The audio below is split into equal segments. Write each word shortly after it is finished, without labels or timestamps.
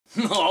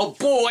Oh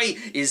boy,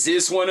 is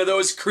this one of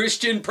those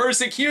Christian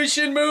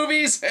persecution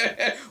movies?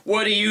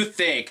 What do you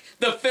think?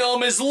 The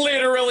film is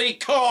literally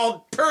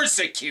called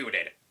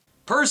Persecuted.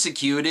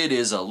 Persecuted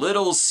is a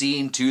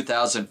little-seen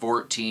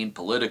 2014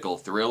 political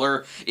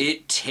thriller.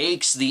 It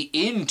takes the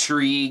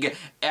intrigue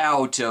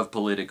out of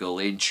political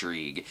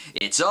intrigue.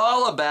 It's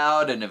all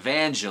about an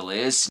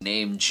evangelist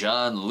named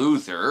John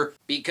Luther,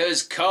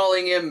 because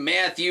calling him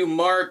Matthew,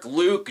 Mark,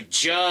 Luke,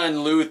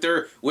 John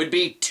Luther would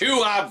be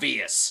too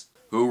obvious,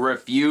 who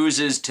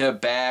refuses to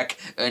back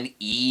an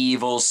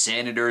evil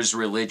senator's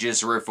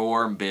religious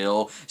reform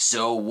bill.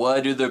 So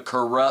what do the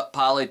corrupt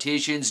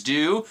politicians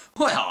do?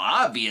 Well,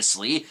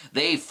 obviously,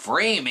 they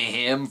frame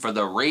him for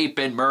the rape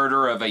and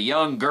murder of a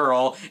young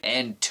girl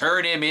and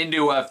turn him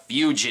into a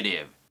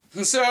fugitive.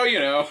 So, you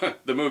know,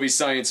 the movie's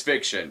science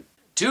fiction.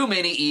 Too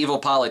many evil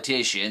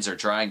politicians are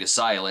trying to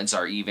silence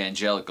our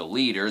evangelical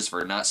leaders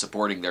for not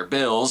supporting their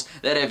bills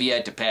that have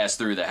yet to pass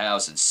through the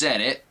House and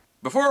Senate.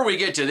 Before we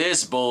get to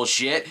this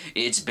bullshit,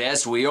 it's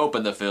best we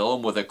open the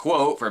film with a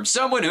quote from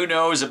someone who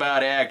knows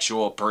about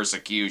actual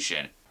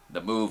persecution.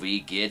 The movie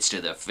gets to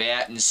the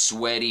fat and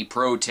sweaty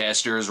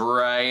protesters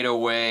right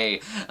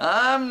away.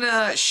 I'm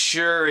not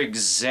sure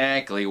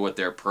exactly what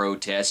they're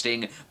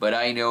protesting, but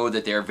I know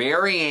that they're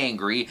very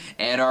angry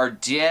and are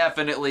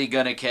definitely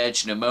gonna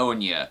catch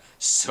pneumonia.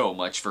 So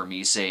much for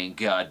me saying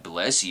God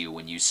bless you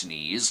when you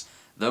sneeze.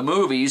 The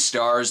movie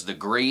stars the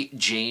great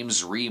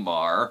James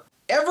Remar.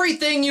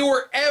 Everything you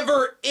were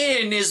ever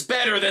in is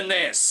better than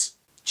this!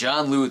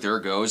 John Luther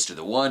goes to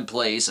the one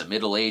place a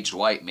middle-aged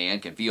white man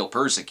can feel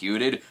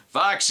persecuted,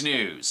 Fox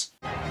News.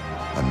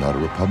 I'm not a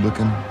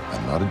Republican,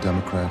 I'm not a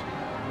Democrat.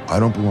 I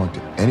don't belong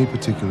to any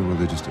particular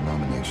religious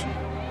denomination.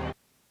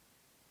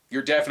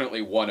 You're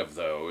definitely one of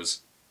those.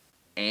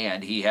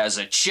 And he has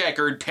a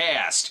checkered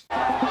past.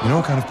 You know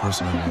what kind of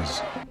person he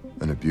is?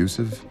 An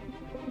abusive?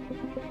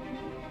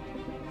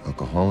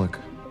 Alcoholic?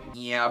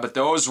 Yeah, but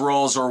those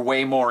roles are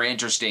way more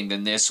interesting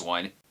than this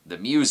one. The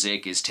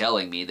music is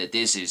telling me that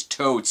this is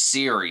totes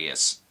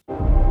serious.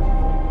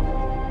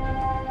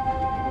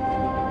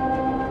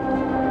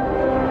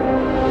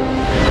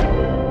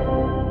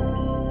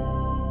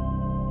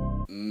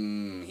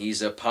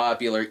 He's a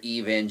popular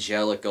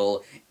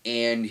evangelical,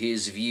 and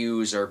his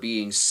views are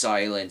being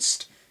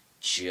silenced,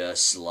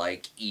 just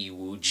like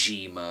Iwo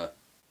Jima.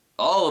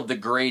 All of the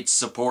greats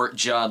support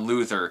John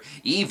Luther,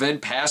 even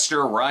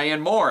Pastor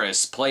Ryan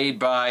Morris, played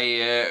by,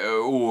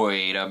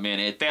 wait a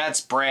minute,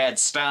 that's Brad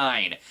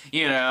Stein.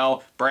 You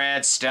know,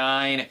 Brad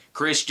Stein,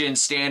 Christian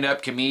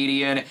stand-up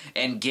comedian,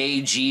 and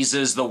gay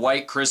Jesus, the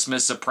white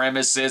Christmas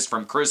supremacist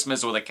from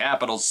Christmas with a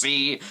capital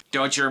C.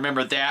 Don't you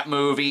remember that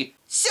movie?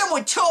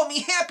 Someone told me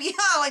Happy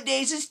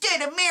Holidays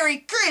instead of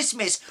Merry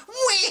Christmas.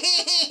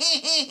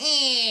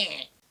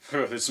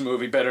 This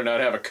movie better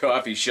not have a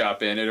coffee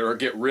shop in it or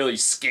get really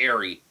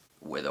scary.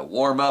 With a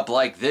warm-up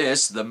like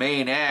this, the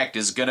main act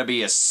is gonna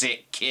be a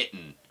sick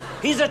kitten.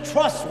 He's a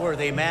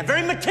trustworthy man,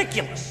 very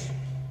meticulous.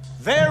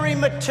 Very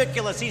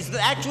meticulous. He's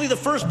actually the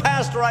first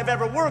pastor I've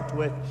ever worked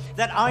with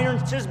that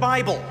irons his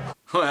Bible.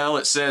 Well,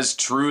 it says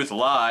Truth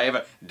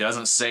Live,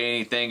 doesn't say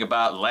anything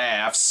about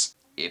laughs.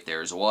 If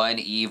there's one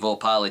evil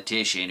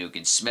politician who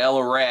can smell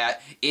a rat,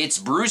 it's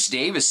Bruce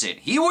Davison.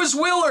 He was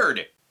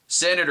Willard!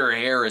 Senator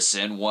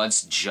Harrison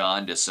wants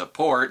John to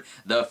support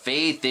the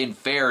Faith in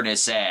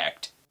Fairness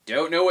Act.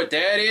 Don't know what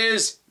that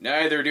is?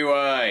 Neither do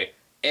I.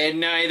 And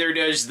neither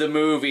does the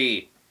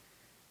movie.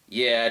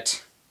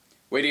 Yet.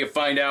 Wait till you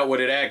find out what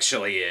it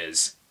actually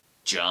is.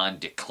 John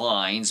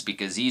declines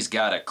because he's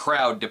got a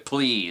crowd to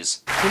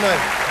please.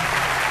 Tonight,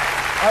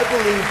 I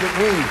believe that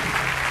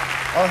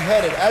we are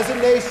headed as a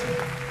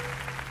nation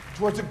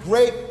towards a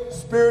great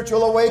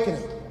spiritual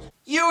awakening.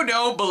 You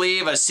don't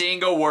believe a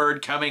single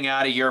word coming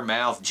out of your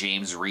mouth,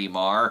 James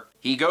Remar.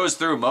 He goes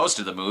through most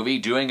of the movie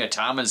doing a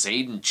Thomas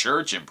Hayden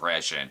Church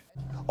impression.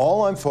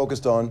 All I'm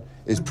focused on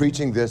is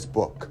preaching this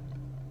book.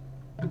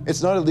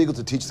 It's not illegal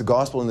to teach the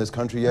gospel in this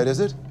country yet, is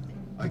it?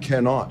 I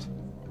cannot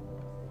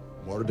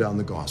water down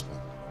the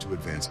gospel to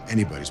advance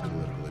anybody's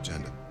political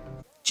agenda.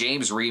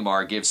 James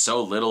Remar gives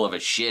so little of a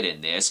shit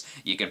in this,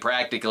 you can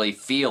practically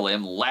feel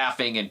him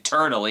laughing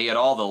internally at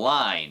all the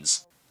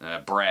lines.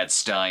 Brad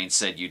Stein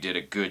said you did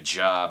a good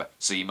job,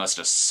 so you must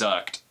have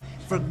sucked.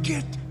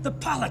 Forget the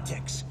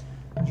politics.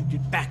 You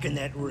get back in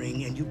that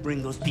ring and you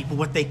bring those people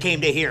what they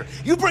came to hear.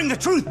 You bring the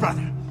truth,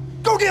 brother.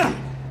 Go get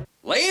them!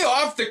 Lay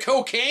off the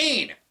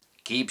cocaine!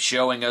 Keep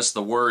showing us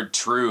the word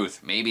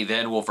truth. Maybe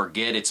then we'll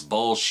forget it's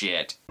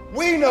bullshit.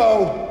 We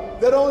know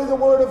that only the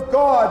Word of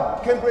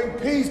God can bring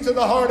peace to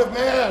the heart of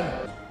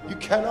man. You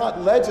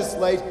cannot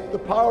legislate the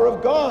power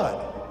of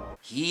God.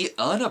 He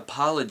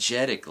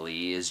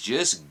unapologetically is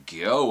just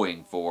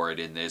going for it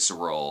in this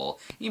role.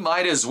 He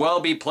might as well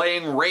be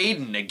playing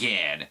Raiden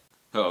again.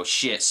 Oh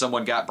shit,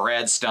 someone got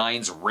Brad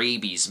Stein's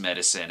rabies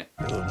medicine.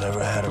 You've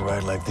never had a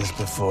ride like this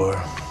before,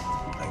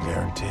 I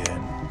guarantee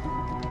it.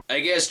 I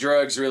guess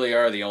drugs really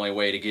are the only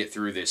way to get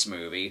through this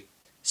movie.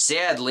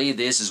 Sadly,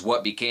 this is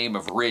what became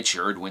of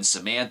Richard when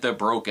Samantha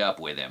broke up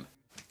with him.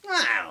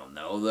 I don't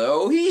know,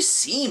 though. He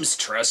seems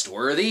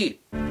trustworthy.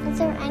 Is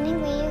there any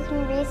way you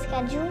can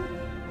reschedule?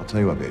 I'll tell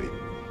you what, baby.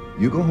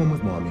 You go home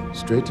with Mommy,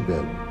 straight to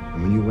bed,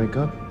 and when you wake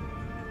up,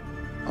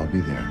 I'll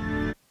be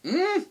there.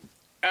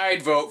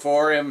 I'd vote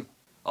for him.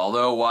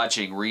 Although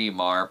watching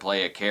Remar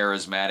play a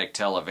charismatic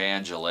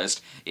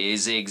televangelist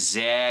is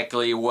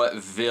exactly what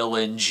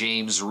villain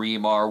James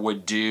Remar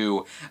would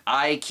do,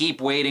 I keep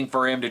waiting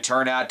for him to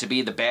turn out to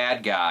be the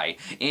bad guy.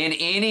 In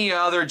any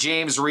other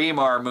James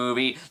Remar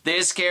movie,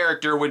 this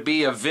character would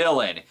be a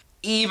villain,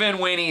 even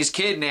when he's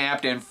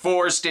kidnapped and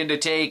forced into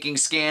taking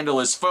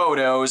scandalous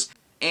photos,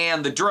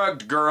 and the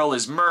drugged girl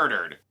is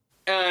murdered.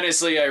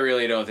 Honestly, I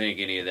really don't think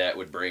any of that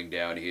would bring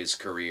down his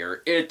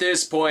career. At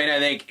this point, I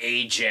think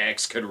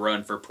Ajax could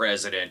run for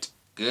president.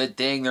 Good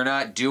thing they're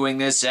not doing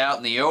this out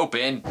in the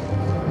open.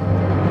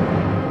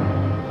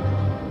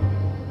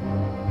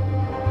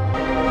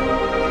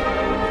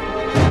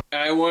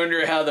 I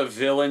wonder how the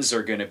villains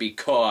are gonna be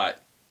caught.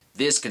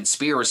 This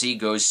conspiracy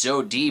goes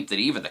so deep that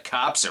even the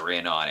cops are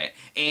in on it,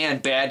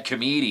 and bad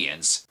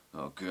comedians.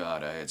 Oh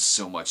God, I had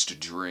so much to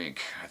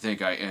drink. I think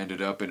I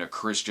ended up in a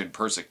Christian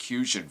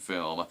persecution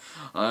film.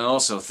 I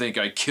also think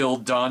I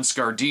killed Don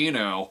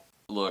Scardino.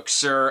 Look,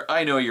 sir,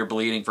 I know you're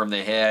bleeding from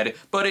the head,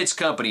 but it's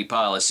company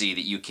policy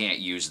that you can't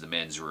use the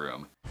men's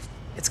room.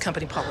 It's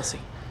company policy.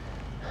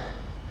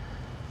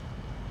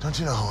 Don't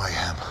you know who I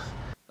am?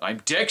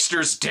 I'm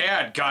Dexter's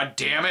dad,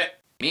 goddammit!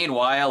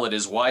 Meanwhile, at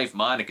his wife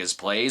Monica's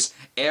place,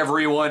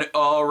 everyone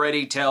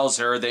already tells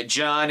her that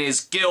John is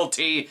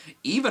guilty,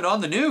 even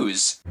on the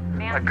news.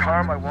 My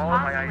car, my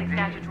wallet, my ID.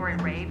 Statutory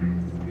rape,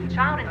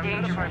 child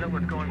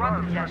endangerment,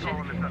 drug possession,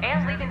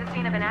 and leaving the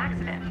scene of an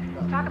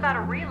accident. Talk about a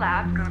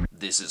relapse.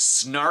 This is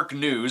Snark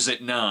News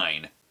at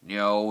 9.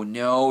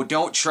 No,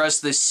 don't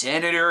trust the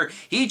senator.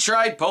 He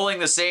tried pulling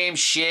the same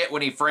shit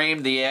when he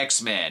framed the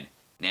X-Men.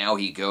 Now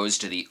he goes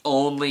to the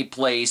only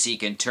place he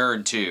can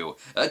turn to,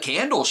 a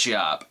candle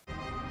shop.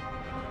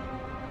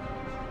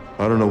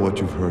 I don't know what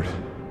you've heard.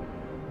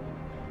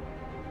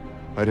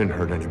 I didn't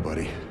hurt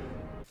anybody.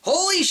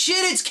 Holy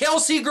shit, it's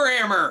Kelsey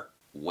Grammer!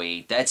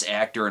 Wait, that's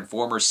actor and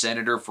former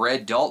Senator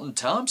Fred Dalton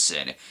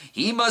Thompson.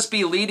 He must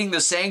be leading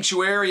the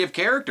sanctuary of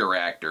character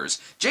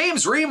actors.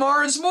 James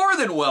Remar is more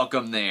than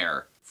welcome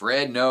there.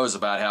 Fred knows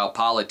about how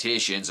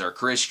politicians are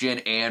Christian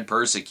and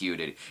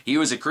persecuted. He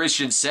was a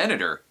Christian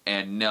senator,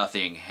 and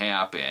nothing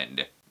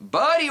happened.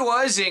 But he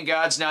was in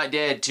God's Not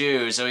Dead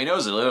too, so he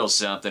knows a little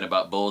something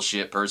about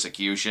bullshit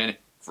persecution.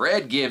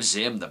 Fred gives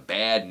him the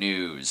bad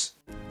news.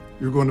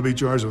 You're going to be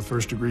charged with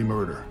first-degree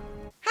murder.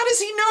 How does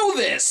he know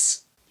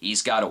this?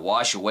 He's got to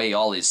wash away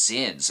all his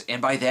sins,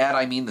 and by that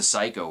I mean the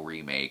Psycho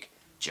remake.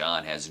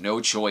 John has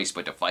no choice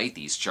but to fight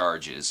these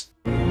charges.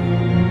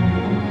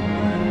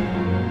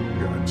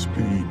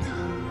 Godspeed.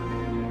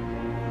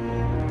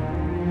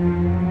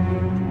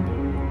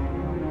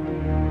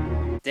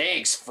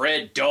 Thanks,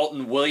 Fred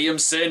Dalton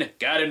Williamson.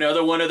 Got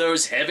another one of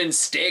those heaven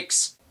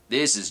sticks?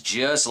 This is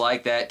just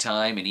like that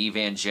time an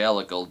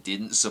evangelical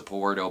didn't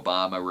support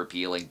Obama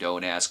repealing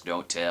Don't Ask,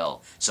 Don't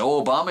Tell, so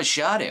Obama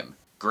shot him.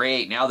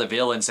 Great, now the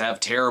villains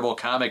have terrible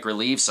comic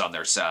reliefs on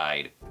their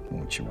side.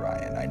 Won't you,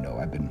 Ryan? I know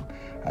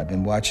I've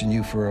been watching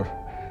you for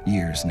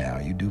years now.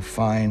 You do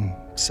fine,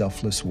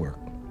 selfless work.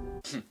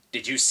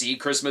 Did you see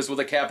Christmas with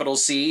a capital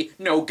C?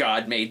 No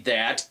God made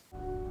that.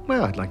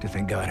 Well, I'd like to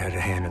think God had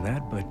a hand in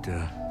that, but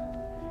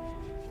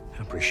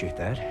I appreciate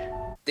that.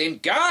 Then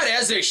God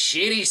has a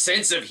shitty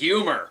sense of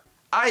humor.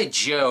 I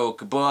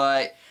joke,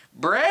 but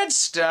Brad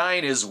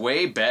Stein is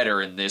way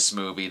better in this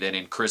movie than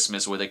in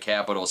Christmas with a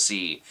capital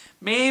C.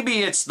 Maybe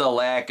it's the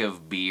lack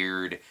of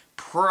beard.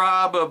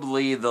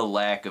 Probably the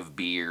lack of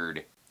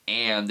beard.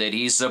 And that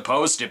he's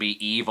supposed to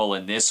be evil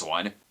in this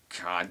one.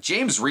 God,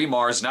 James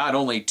Remar's not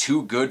only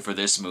too good for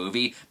this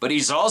movie, but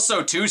he's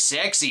also too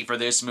sexy for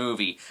this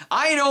movie.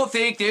 I don't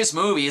think this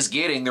movie is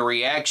getting the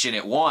reaction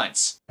it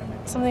wants.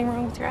 Something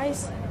wrong with your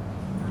eyes?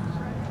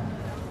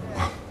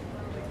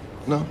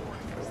 No.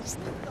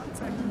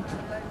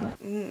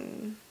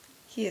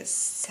 He is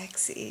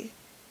sexy.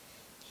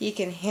 He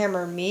can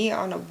hammer me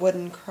on a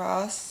wooden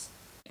cross.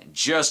 And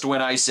just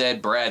when I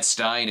said Brad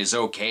Stein is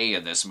okay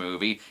in this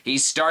movie, he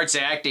starts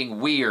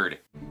acting weird.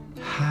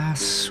 How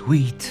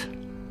sweet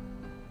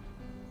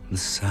the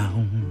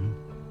sound.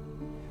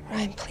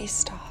 Ryan, please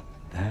stop.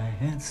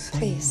 Please.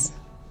 Please.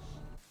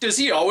 Does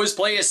he always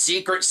play a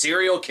secret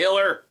serial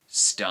killer?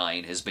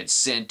 Stein has been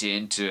sent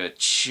in to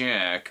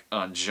check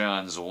on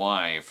John's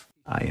wife.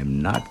 I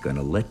am not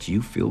gonna let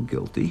you feel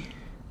guilty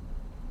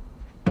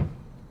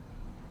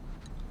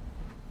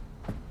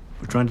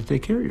for trying to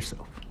take care of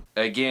yourself.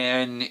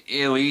 Again,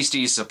 at least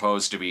he's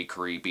supposed to be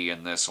creepy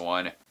in this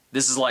one.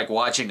 This is like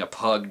watching a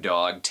pug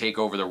dog take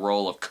over the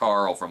role of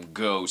Carl from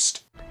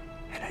Ghost.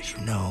 And as you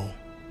know,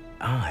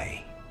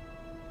 I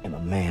am a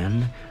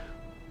man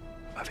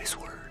of his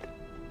word.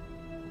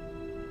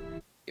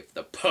 If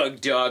the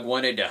pug dog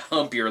wanted to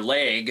hump your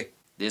leg,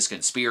 this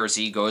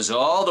conspiracy goes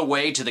all the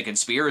way to the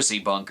conspiracy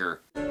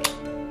bunker.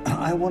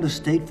 I want to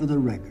state for the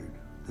record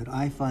that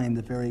I find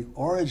the very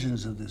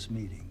origins of this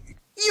meeting...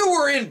 You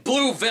were in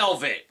Blue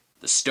Velvet!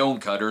 The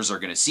Stonecutters are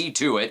gonna see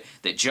to it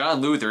that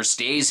John Luther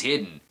stays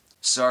hidden.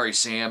 Sorry,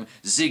 Sam.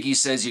 Ziggy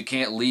says you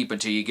can't leap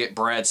until you get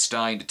Brad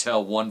Stein to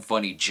tell one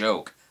funny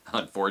joke.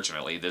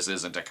 Unfortunately, this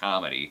isn't a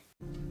comedy.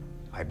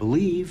 I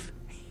believe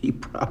he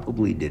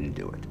probably didn't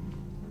do it.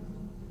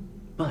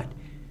 But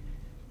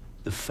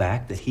the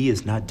fact that he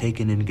has not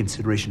taken into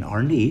consideration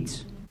our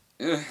needs...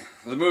 The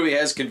movie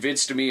has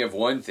convinced me of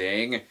one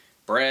thing.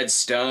 Brad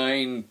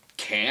Stein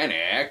can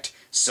act,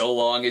 so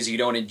long as you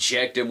don't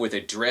inject him with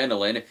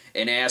adrenaline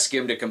and ask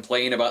him to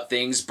complain about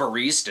things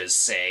baristas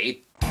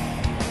say.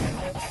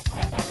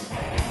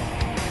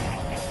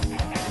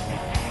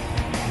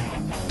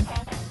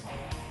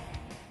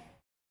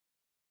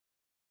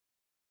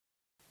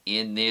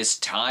 In this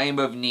time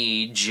of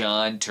need,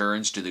 John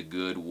turns to the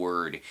good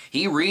word.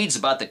 He reads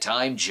about the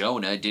time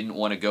Jonah didn't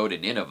want to go to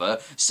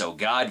Nineveh, so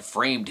God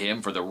framed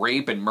him for the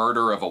rape and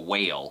murder of a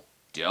whale.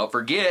 Don't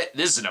forget,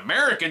 this is an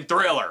American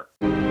thriller!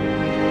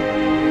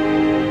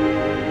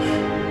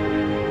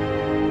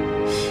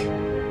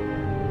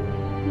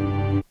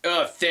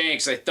 Oh,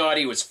 thanks, I thought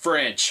he was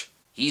French.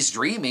 He's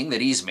dreaming that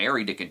he's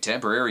married to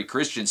contemporary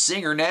Christian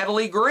singer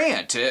Natalie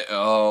Grant.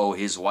 Oh,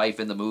 his wife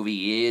in the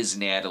movie is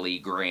Natalie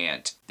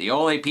Grant. The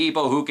only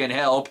people who can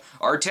help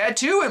are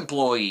tattoo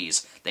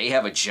employees. They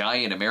have a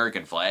giant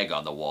American flag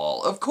on the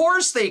wall. Of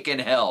course they can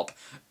help.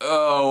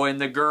 Oh, and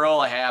the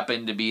girl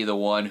happened to be the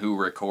one who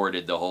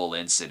recorded the whole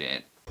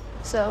incident.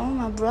 So,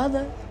 my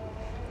brother,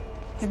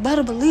 you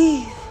better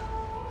believe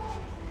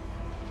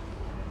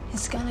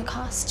it's gonna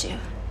cost you.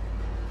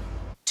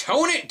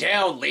 Tone it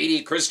down,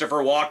 Lady Christopher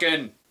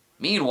Walken!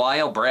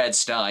 Meanwhile, Brad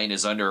Stein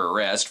is under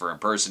arrest for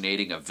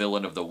impersonating a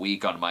villain of the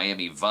week on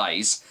Miami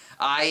Vice.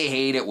 I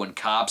hate it when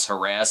cops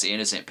harass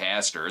innocent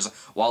pastors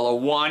while a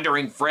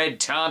wandering Fred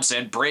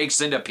Thompson breaks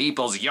into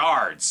people's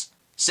yards.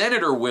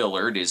 Senator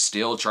Willard is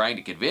still trying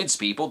to convince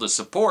people to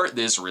support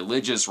this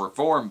religious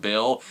reform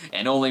bill,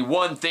 and only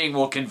one thing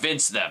will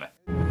convince them.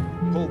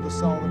 Pull the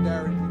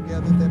solidarity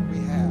together that we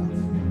have.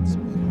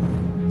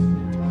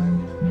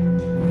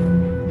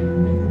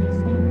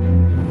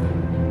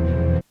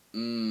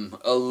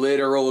 A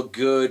literal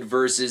good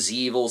versus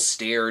evil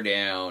stare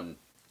down.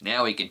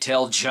 Now he can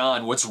tell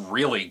John what's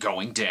really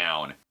going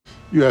down.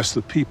 You ask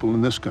the people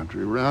in this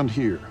country, around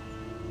here,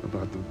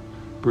 about the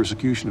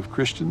persecution of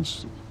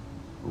Christians,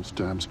 most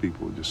times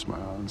people would just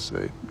smile and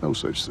say, no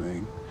such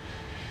thing.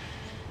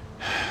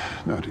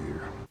 Not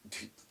here.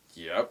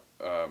 Yep,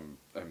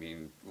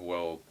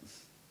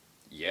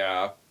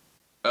 yeah.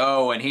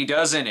 Oh, and he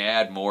doesn't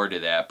add more to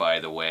that,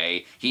 by the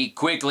way. He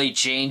quickly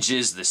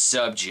changes the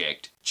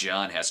subject.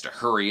 John has to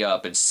hurry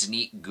up and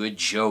sneak good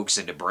jokes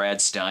into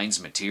Brad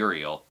Stein's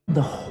material.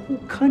 The whole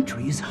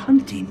country is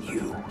hunting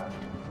you.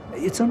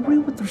 It's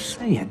unreal what they're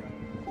saying.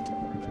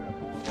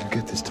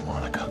 Get this to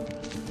Monica.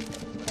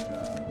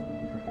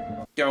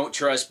 Don't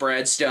trust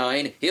Brad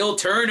Stein. He'll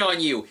turn on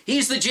you.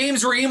 He's the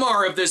James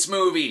Remar of this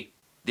movie.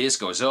 This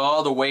goes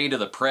all the way to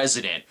the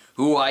president,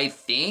 who I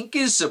think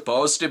is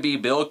supposed to be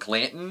Bill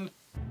Clinton.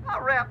 I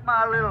wrapped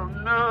my little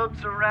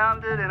nubs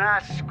around it and I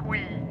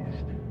squeezed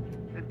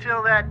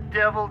until that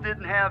devil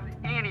didn't have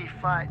any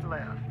fight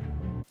left.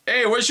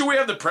 Hey, what should we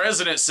have the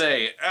president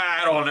say?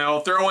 I don't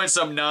know, throw in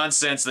some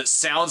nonsense that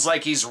sounds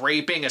like he's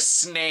raping a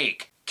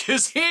snake.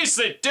 'Cause he's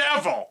the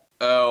devil!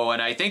 Oh,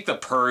 and I think the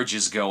purge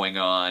is going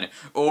on.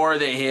 Or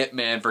the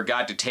hitmen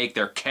forgot to take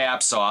their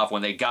caps off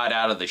when they got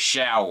out of the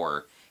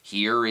shower.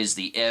 Here is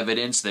the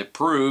evidence that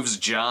proves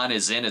John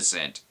is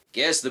innocent.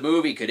 Guess the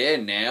movie could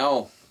end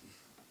now.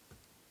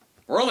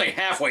 We're only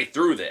halfway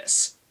through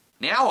this.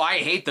 Now I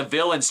hate the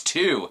villains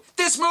too.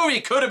 This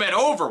movie could have been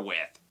over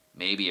with.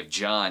 Maybe if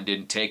John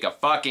didn't take a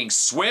fucking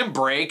swim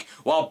break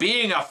while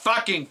being a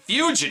fucking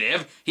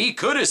fugitive, he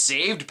could have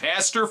saved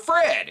Pastor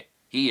Fred.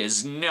 He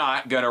is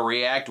not gonna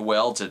react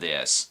well to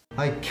this.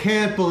 I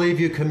can't believe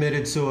you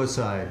committed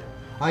suicide.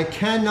 I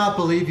cannot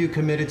believe you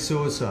committed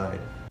suicide.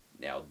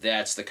 Now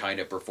that's the kind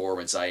of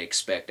performance I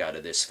expect out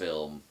of this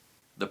film.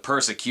 The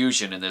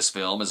persecution in this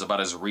film is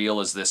about as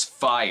real as this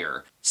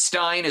fire.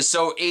 Stein is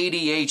so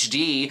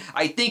ADHD,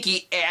 I think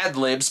he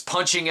ad-libs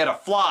punching at a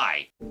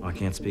fly. I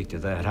can't speak to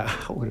that.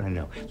 How would I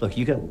know? Look,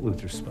 you got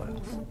Luther's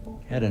Smiles.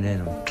 Had an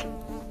in him.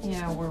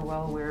 Yeah, we're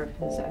well aware of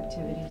his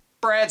activities.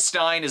 Brad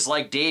Stein is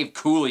like Dave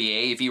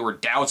Coulier if he were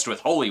doused with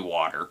holy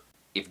water.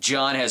 If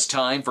John has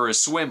time for a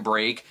swim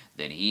break,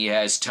 then he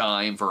has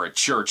time for a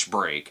church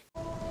break.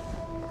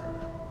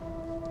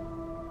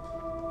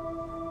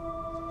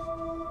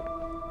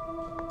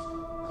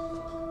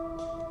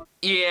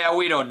 Yeah,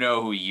 we don't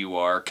know who you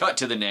are. Cut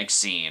to the next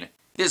scene.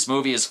 This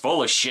movie is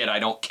full of shit I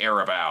don't care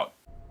about.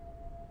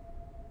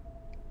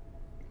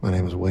 My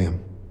name is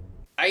William.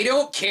 I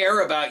don't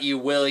care about you,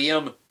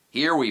 William.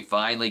 Here we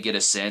finally get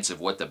a sense of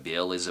what the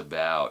bill is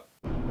about.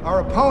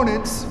 Our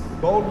opponents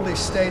boldly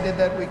stated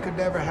that we could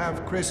never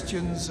have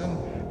Christians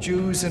and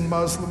Jews and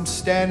Muslims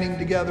standing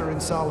together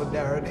in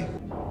solidarity.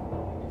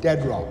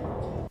 Dead wrong.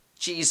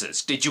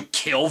 Jesus, did you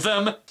kill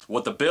them?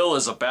 What the bill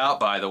is about,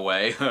 by the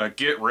way,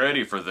 get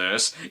ready for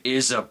this,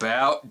 is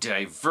about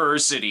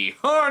diversity.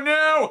 Oh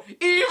no!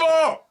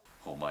 Evil!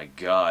 Oh my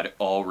god,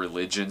 all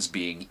religions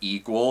being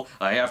equal,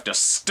 I have to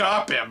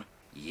stop him!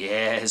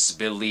 Yes,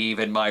 believe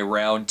in my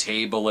round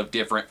table of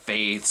different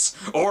faiths,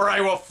 or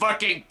I will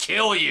fucking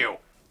kill you!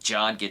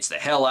 John gets the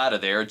hell out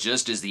of there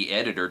just as the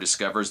editor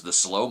discovers the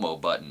slow-mo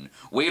button.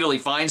 Wait till he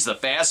finds the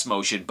fast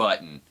motion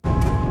button.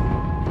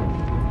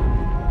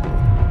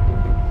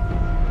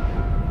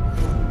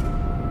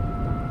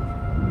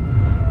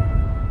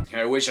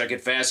 I wish I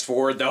could fast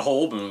forward the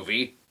whole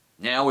movie.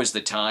 Now is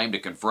the time to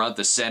confront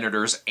the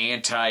senator's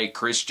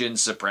anti-Christian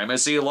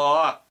supremacy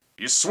law.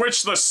 You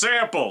switched the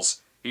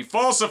samples. He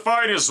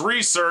falsified his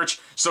research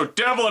so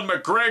Devlin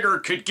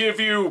McGregor could give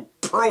you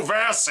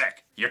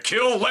Provasic. You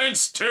kill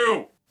Lentz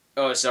too.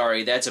 Oh,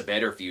 sorry, that's a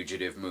better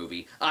fugitive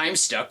movie. I'm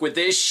stuck with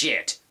this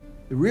shit.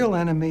 The real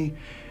enemy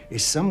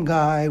is some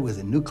guy with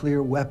a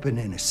nuclear weapon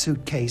in a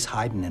suitcase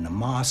hiding in a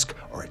mosque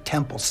or a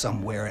temple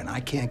somewhere, and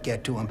I can't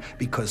get to him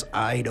because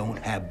I don't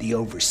have the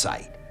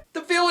oversight.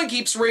 The villain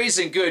keeps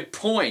raising good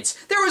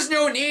points. There was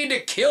no need to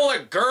kill a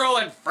girl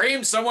and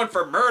frame someone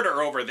for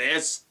murder over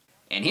this.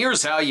 And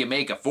here's how you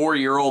make a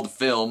 4-year-old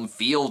film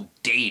feel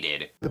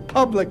dated. The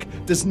public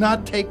does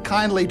not take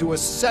kindly to a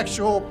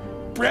sexual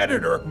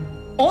predator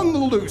on the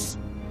loose.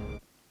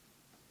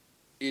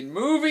 In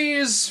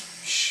movies,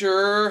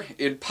 sure.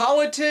 In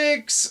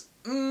politics,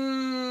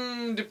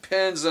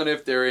 depends on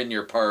if they're in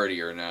your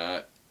party or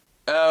not.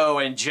 Oh,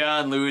 and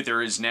John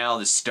Luther is now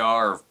the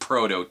star of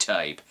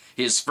Prototype.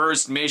 His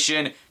first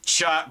mission,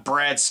 chop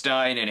Brad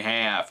Stein in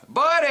half.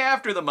 But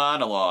after the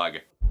monologue.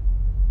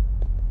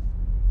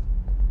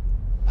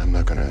 I'm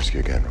not gonna ask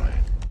you again,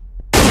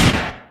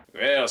 Ryan.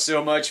 Well,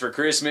 so much for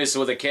Christmas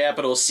with a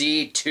capital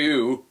C,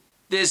 too.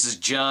 This is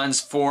John's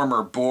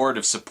former board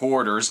of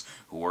supporters,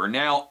 who are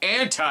now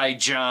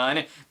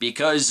anti-John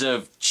because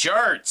of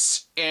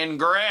charts and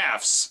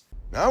graphs.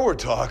 Now we're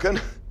talking.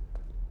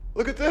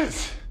 Look at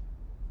this.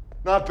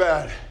 Not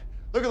bad.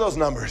 Look at those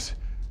numbers.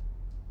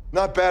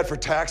 Not bad for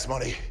tax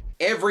money.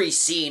 Every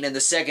scene in the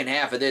second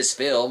half of this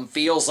film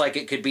feels like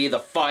it could be the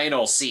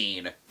final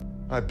scene.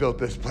 I built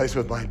this place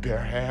with my bare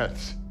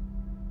hands.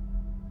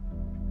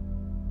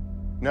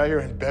 Now you're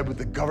in bed with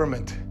the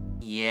government.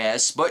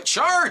 Yes, but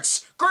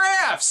charts!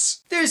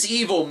 Graphs! This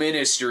evil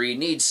ministry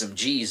needs some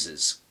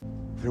Jesus.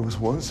 There was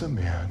once a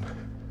man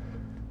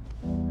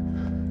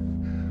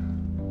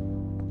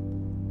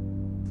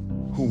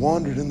who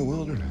wandered in the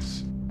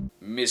wilderness.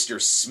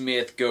 Mr.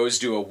 Smith goes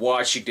to a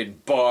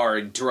Washington bar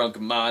and drunk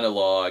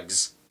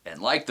monologues.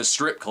 And like the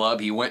strip club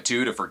he went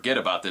to forget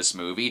about this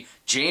movie,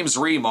 James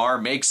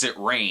Remar makes it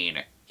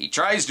rain. He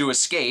tries to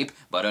escape,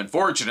 but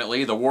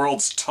unfortunately the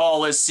world's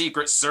tallest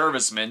Secret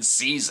Serviceman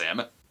sees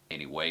him.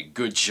 Anyway,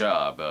 good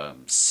job,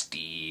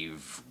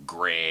 Steve,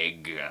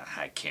 Greg,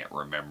 I can't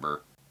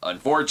remember.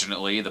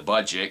 Unfortunately, the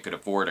budget could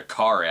afford a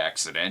car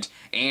accident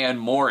and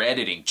more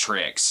editing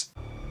tricks.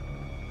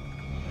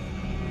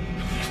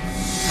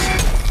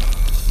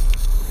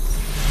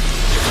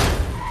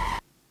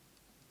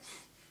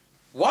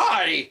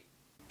 Why?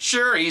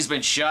 Sure, he's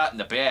been shot in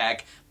the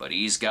back, but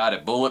he's got a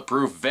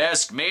bulletproof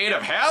vest made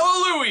of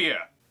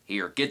hallelujah!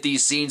 Here, get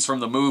these scenes from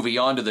the movie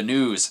onto the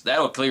news.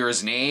 That'll clear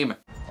his name.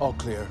 All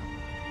clear.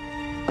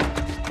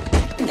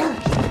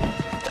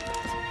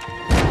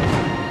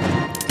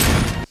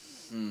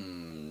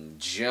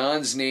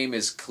 John's name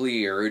is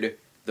cleared.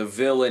 The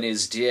villain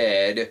is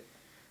dead.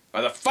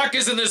 Why the fuck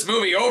isn't this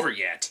movie over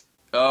yet?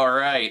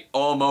 Alright,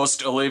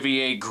 almost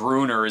Olivier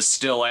Gruner is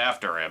still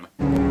after him.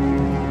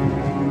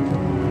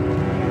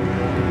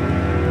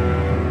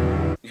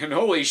 And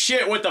holy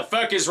shit, what the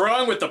fuck is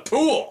wrong with the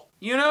pool?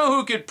 You know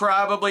who could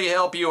probably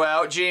help you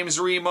out, James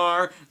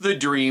Remar? The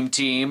Dream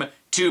Team.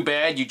 Too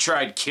bad you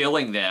tried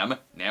killing them.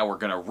 Now we're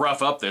gonna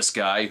rough up this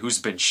guy who's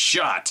been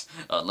shot.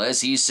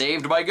 Unless he's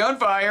saved by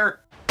gunfire.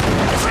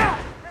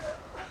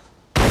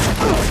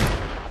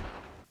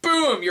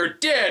 Boom, you're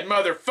dead,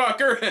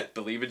 motherfucker!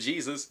 Believe in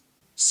Jesus.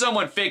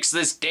 Someone fix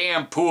this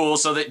damn pool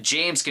so that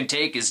James can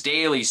take his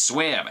daily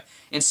swim.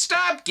 And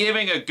stop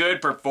giving a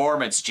good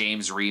performance,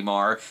 James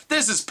Remar.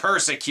 This is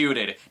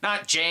Persecuted,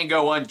 not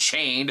Django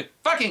Unchained.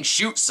 Fucking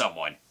shoot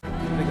someone. You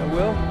think I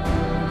will?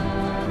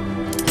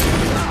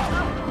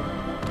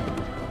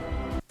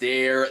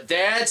 There,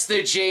 that's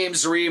the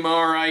James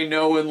Remar I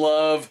know and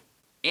love.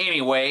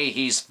 Anyway,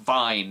 he's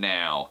fine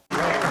now.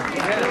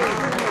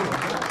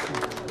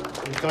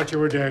 I thought you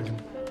were dead.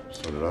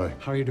 So did I.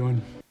 How are you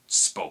doing?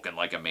 Spoken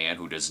like a man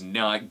who does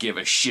not give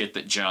a shit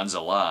that John's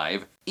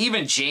alive.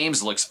 Even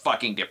James looks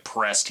fucking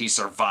depressed he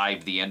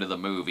survived the end of the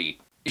movie.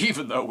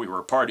 Even though we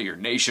were part of your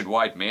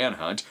nationwide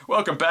manhunt,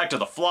 welcome back to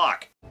the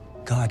flock.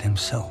 God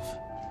himself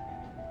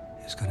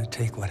is going to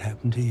take what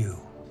happened to you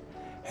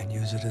and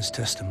use it as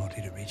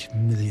testimony to reach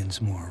millions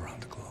more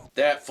around the globe.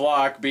 That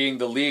flock being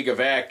the League of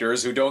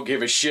Actors who don't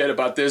give a shit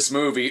about this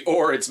movie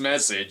or its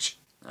message.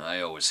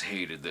 I always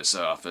hated this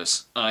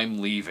office.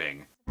 I'm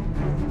leaving.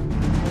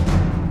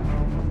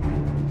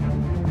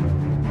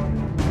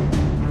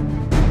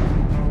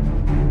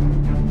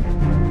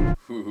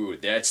 Ooh,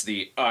 that's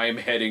the I'm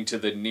heading to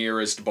the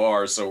nearest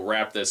bar, so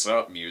wrap this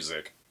up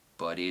music.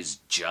 But is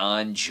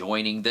John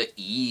joining the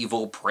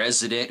evil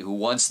president who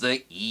wants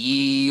the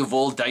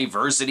evil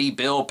diversity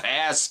bill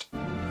passed?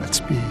 I Let's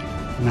be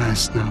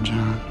nice now,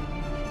 John.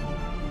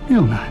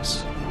 Real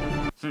nice.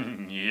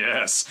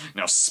 Yes.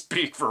 Now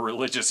speak for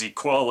religious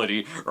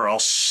equality, or I'll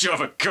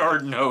shove a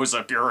garden hose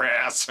up your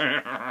ass.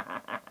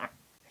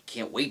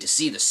 Can't wait to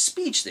see the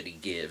speech that he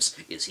gives.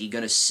 Is he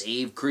gonna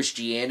save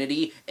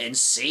Christianity and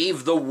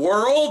save the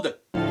world?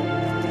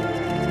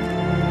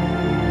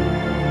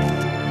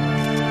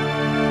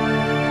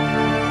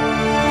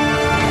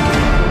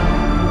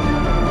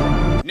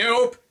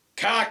 Nope.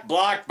 Cock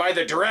blocked by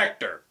the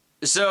director.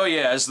 So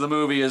yes, the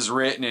movie is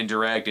written and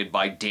directed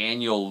by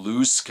Daniel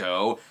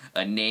Lusko,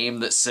 a name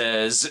that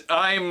says,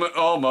 I'm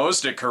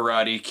almost a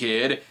Karate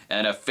Kid,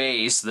 and a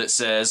face that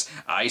says,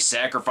 I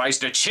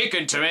sacrificed a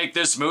chicken to make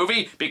this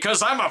movie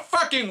because I'm a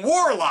fucking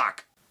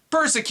warlock!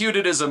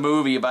 Persecuted is a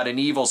movie about an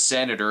evil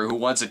senator who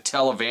wants a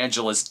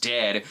televangelist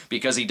dead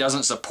because he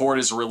doesn't support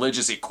his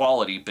religious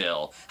equality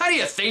bill. How do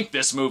you think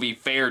this movie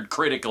fared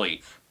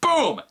critically?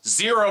 Boom!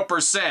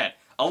 0%.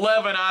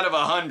 11 out of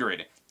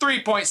 100.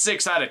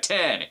 3.6 out of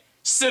 10.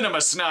 Cinema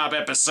Snob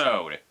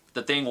episode.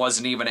 The thing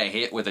wasn't even a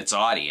hit with its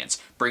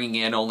audience, bringing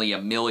in only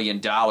 $1 million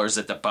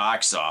at the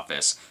box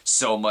office.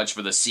 So much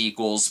for the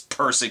sequels,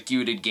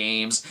 Persecuted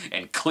Games,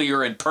 and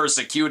Clear and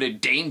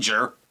Persecuted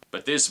Danger.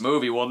 But this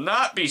movie will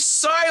not be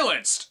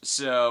silenced,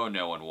 so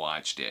no one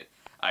watched it.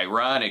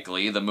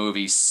 Ironically, the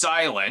movie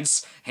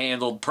Silence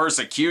handled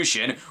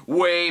persecution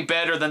way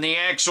better than the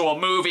actual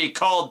movie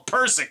called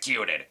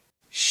Persecuted.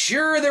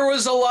 Sure, there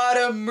was a lot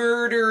of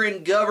murder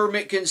and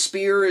government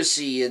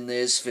conspiracy in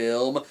this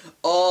film,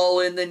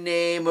 all in the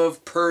name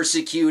of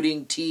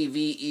persecuting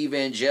TV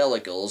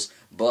evangelicals,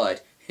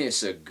 but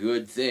it's a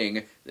good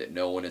thing that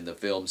no one in the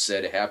film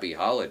said happy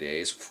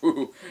holidays.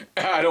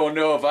 I don't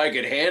know if I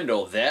could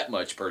handle that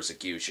much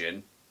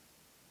persecution.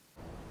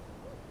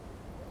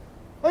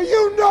 Are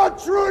you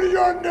not true to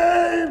your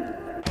name?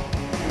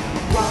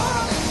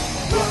 Rock,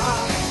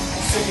 rock,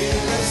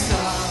 Cinema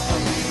Snob.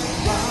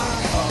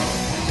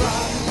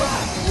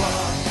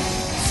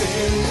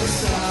 Cinema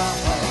Snob.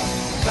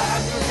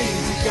 That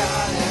means you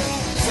gotta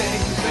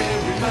thank you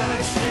very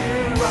much.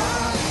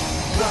 Rock,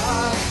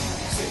 rock.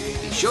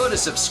 Be sure to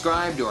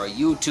subscribe to our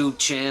YouTube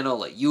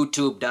channel at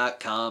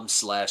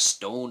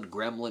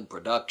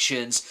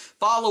youtube.com/StonedGremlinProductions.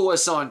 Follow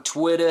us on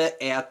Twitter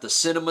at The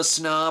Cinema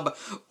Snob,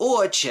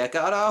 or check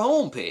out our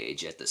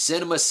homepage at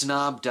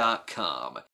thecinemasnob.com.